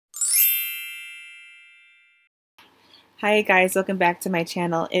Hi guys, welcome back to my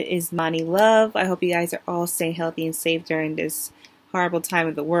channel. It is Monty Love. I hope you guys are all staying healthy and safe during this horrible time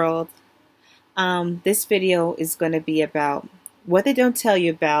of the world. This video is going to be about what they don't tell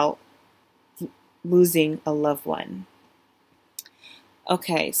you about losing a loved one.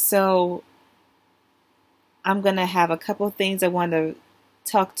 Okay, so I'm going to have a couple of things I want to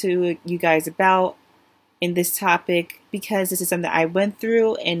talk to you guys about in this topic because this is something I went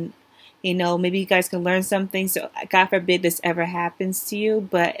through, and maybe you guys can learn something. So God forbid this ever happens to you,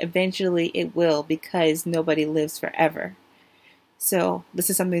 but eventually it will, because nobody lives forever. So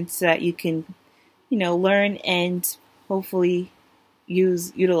this is something so that you can, learn and hopefully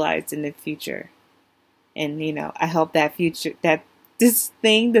utilize in the future. And, I hope that this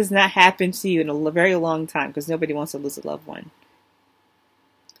thing does not happen to you in a very long time, because nobody wants to lose a loved one.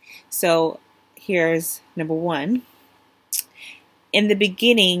 So here's number one. In the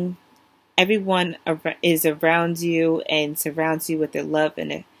beginning, everyone is around you and surrounds you with their love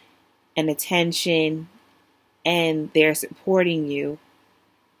and attention, and they're supporting you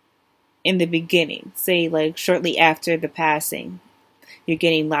in the beginning. Say, like, shortly after the passing, you're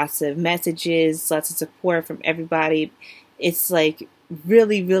getting lots of messages, lots of support from everybody. It's like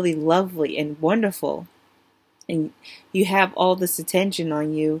really, really lovely and wonderful. And you have all this attention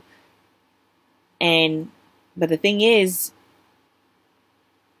on you. But the thing is,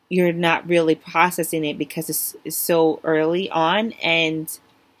 you're not really processing it because it's so early on, and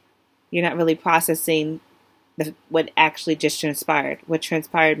you're not really processing what actually just transpired. What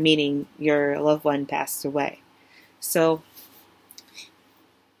transpired meaning your loved one passed away. So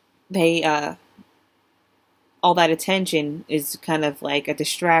they all that attention is kind of like a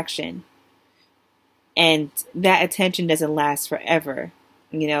distraction, and that attention doesn't last forever.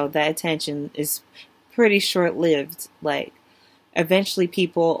 That attention is pretty short-lived. Like, eventually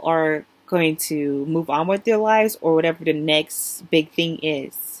people are going to move on with their lives, or whatever the next big thing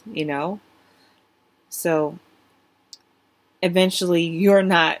is, So eventually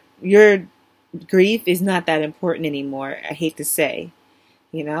your grief is not that important anymore, I hate to say,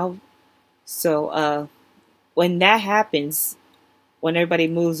 So when that happens, when everybody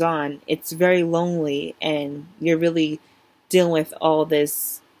moves on, it's very lonely, and you're really dealing with all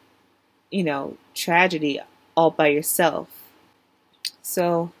this, tragedy all by yourself.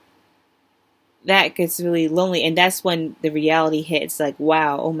 So that gets really lonely, and that's when the reality hits. Like,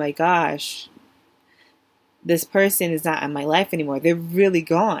 wow, oh my gosh, this person is not in my life anymore. They're really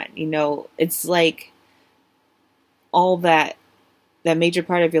gone. It's like all that major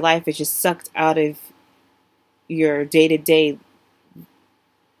part of your life is just sucked out of your day-to-day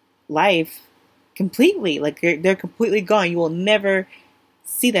life completely. Like, they're completely gone. You will never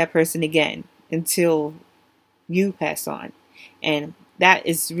see that person again until you pass on. And that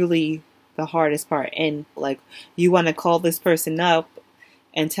is really the hardest part. And, like, you want to call this person up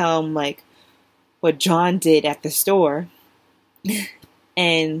and tell them, like, what John did at the store.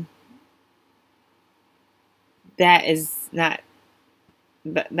 And that is not,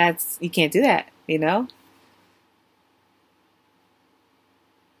 you can't do that,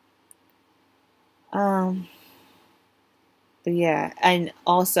 But yeah, and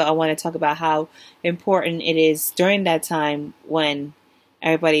also I want to talk about how important it is during that time when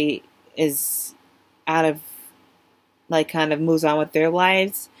everybody is out of, like, kind of moves on with their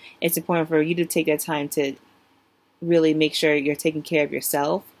lives. It's important for you to take that time to really make sure you're taking care of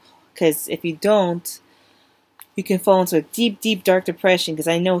yourself, because if you don't, you can fall into a deep, deep, dark depression. Because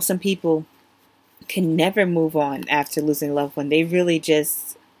I know some people can never move on after losing a loved one. They really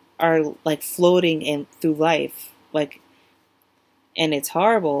just are like floating through life, like. And it's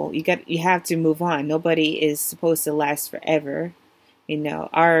horrible. You have to move on. Nobody is supposed to last forever.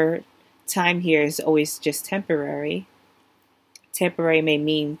 Our time here is always just temporary. Temporary may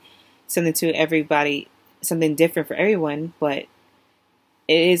mean something to everybody, something different for everyone, but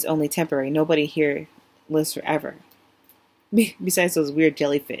it is only temporary. Nobody here lives forever. Besides those weird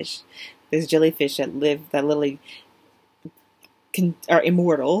jellyfish. There's jellyfish that literally are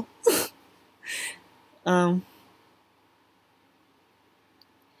immortal.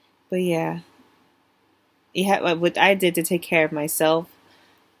 But yeah, what I did to take care of myself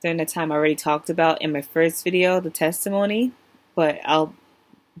during the time I already talked about in my first video, the testimony, but I'll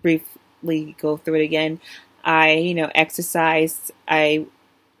briefly go through it again. I, exercised. I,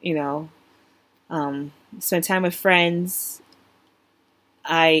 spent time with friends.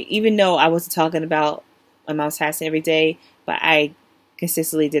 Even though I wasn't talking about my mom's passing every day, but I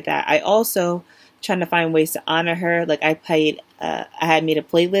consistently did that. I also trying to find ways to honor her. Like, I had made a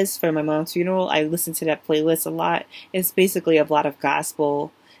playlist for my mom's funeral. I listened to that playlist a lot. It's basically a lot of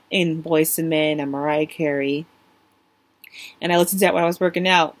gospel and Boyz II Men and Mariah Carey. And I listened to that when I was working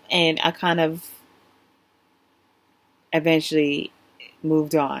out, and I kind of eventually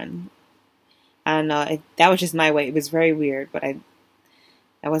moved on. I don't know. That was just my way. It was very weird, but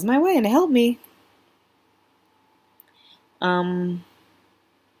that was my way, and it helped me. Um,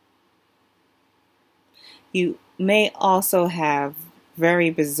 you may also have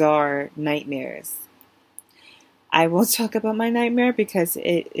very bizarre nightmares. I won't talk about my nightmare because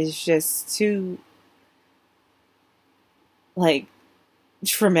it is just too, like,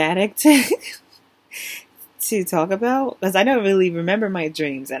 traumatic to talk about, because I don't really remember my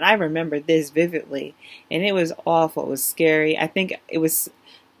dreams, and I remember this vividly, and it was awful. It was scary. I think it was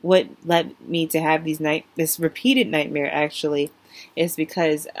what led me to have this repeated nightmare. Actually, is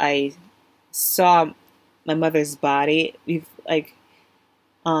because I saw my mother's body, like,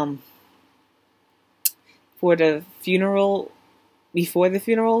 um, for the funeral, before the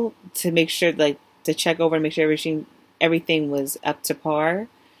funeral, to make sure, like, to check over and make sure everything was up to par.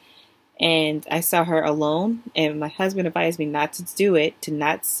 And I saw her alone, and my husband advised me not to do it, to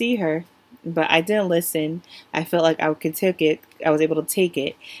not see her, but I didn't listen. I felt like I could take it. I was able to take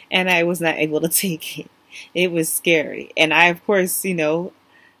it, and I was not able to take it. It was scary. And I, of course,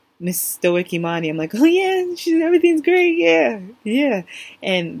 Miss Stoic Imani, I'm like, oh yeah, everything's great, yeah, yeah.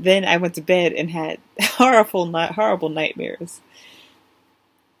 And then I went to bed and had horrible nightmares.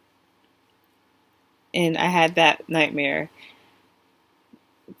 And I had that nightmare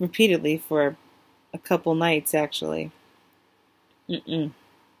repeatedly for a couple nights, actually.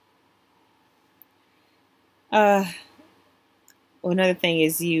 Another thing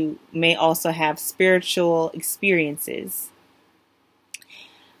is you may also have spiritual experiences.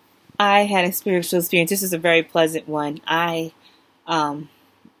 I had a spiritual experience. This is a very pleasant one. I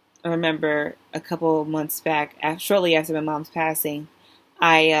remember a couple months back, shortly after my mom's passing,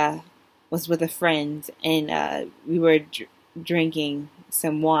 I was with a friend, and we were drinking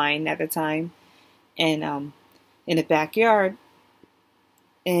some wine at the time, and in the backyard,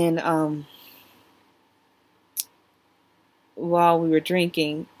 and while we were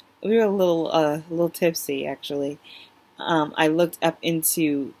drinking, we were a little tipsy, actually. I looked up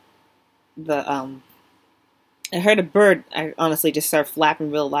into the I heard a bird. I honestly just started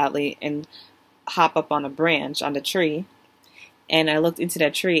flapping real loudly and hop up on a branch on the tree, and I looked into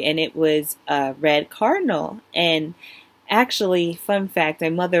that tree, and it was a red cardinal. And actually, fun fact, my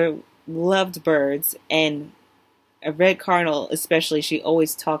mother loved birds, and a red cardinal especially, she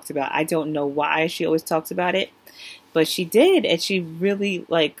always talked about. I don't know why she always talks about it, but she did, and she really,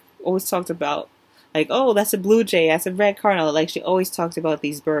 like, always talked about, like, oh, that's a blue jay, that's a red cardinal. Like, she always talked about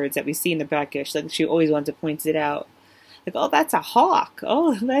these birds that we see in the backyard. She always wanted to point it out. Like, oh, that's a hawk.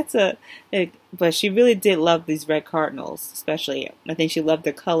 Oh, that's a... Like, but she really did love these red cardinals, especially. I think she loved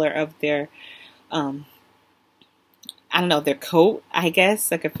the color of their, I don't know, their coat, I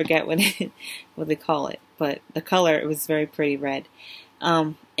guess. I could forget what they call it. But the color, it was very pretty red.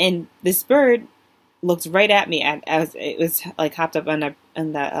 And this bird looked right at me. It was like hopped up on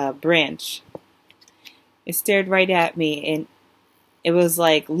the branch. It stared right at me, and it was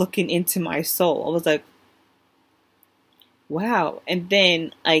like looking into my soul. I was like, wow. And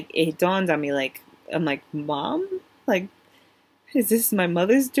then, like, it dawned on me, like, I'm like, Mom? Like, is this my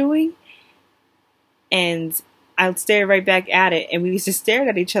mother's doing? And I stared right back at it, and we just stared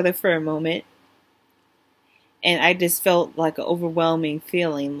at each other for a moment. And I just felt like an overwhelming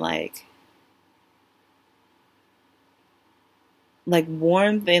feeling, like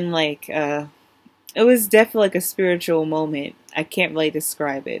warmth, and like, it was definitely like a spiritual moment. I can't really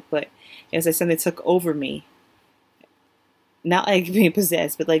describe it, but it was like something took over me. Not like being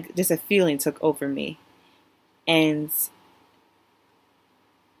possessed, but like just a feeling took over me. And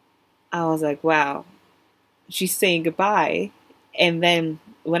I was like, wow, she's saying goodbye. And then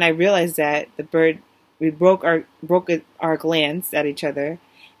when I realized that, the bird, we broke our glance at each other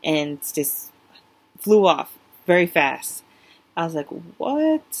and just flew off very fast. I was like,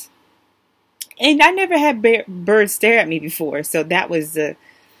 what? And I never had birds stare at me before, so that was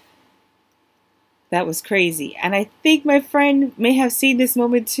crazy. And I think my friend may have seen this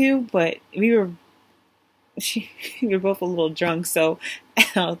moment too, but we were both a little drunk, so I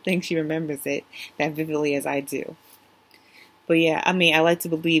don't think she remembers it that vividly as I do. But yeah, I mean, I like to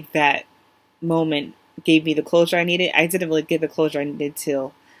believe that moment gave me the closure I needed. I didn't really get the closure I needed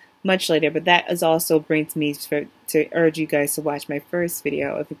till much later, but that is also brings me to urge you guys to watch my first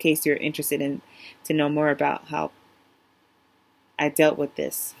video, if in case you're interested in to know more about how I dealt with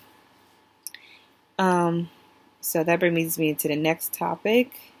this. So that brings me to the next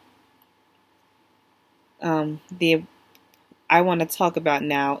topic. I want to talk about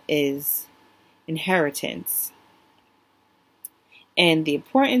now is inheritance. and the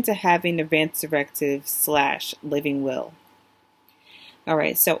importance of having advance directive / living will. All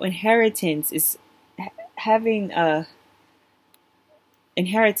right, so inheritance is having a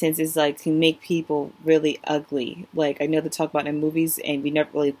inheritance is like to make people really ugly. Like I know they talk about in movies and we never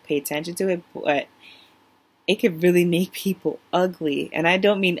really pay attention to it, but it could really make people ugly. And I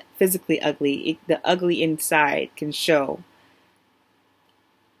don't mean physically ugly. The ugly inside can show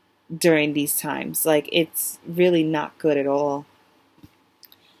during these times. Like it's really not good at all.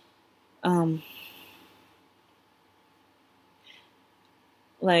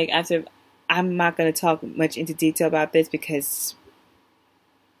 Like after, I'm not going to talk much into detail about this because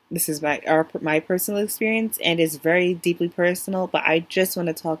this is my personal experience and it's very deeply personal, but I just want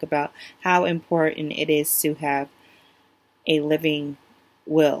to talk about how important it is to have a living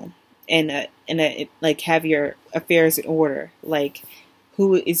will and like have your affairs in order, like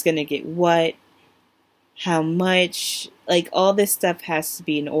who is going to get what, how much, like all this stuff has to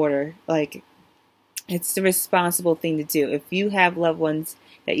be in order. Like it's the responsible thing to do. If you have loved ones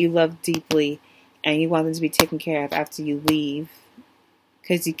that you love deeply and you want them to be taken care of after you leave,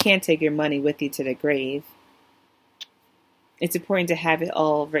 because you can't take your money with you to the grave, it's important to have it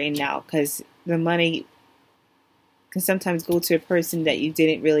all written out, because the money can sometimes go to a person that you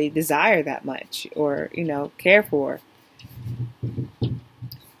didn't really desire that much or, care for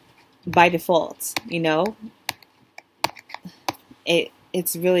by default.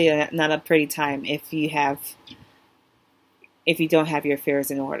 It's really not a pretty time if you don't have your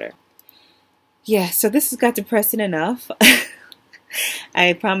affairs in order. Yeah, so this has got depressing enough.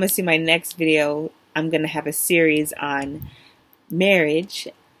 I promise you my next video, I'm going to have a series on marriage,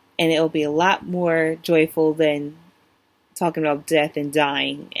 and it'll be a lot more joyful than talking about death and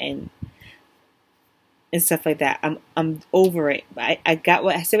dying and stuff like that. I'm over it. I got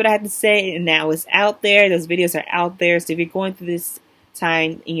what I said, what I had to say, and now it's out there. Those videos are out there. So if you're going through this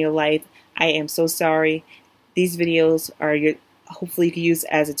time in your life, I am so sorry. These videos are hopefully you can use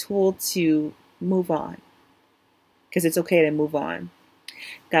as a tool to move on, because it's okay to move on.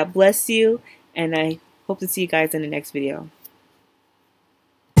 God bless you, and I hope to see you guys in the next video.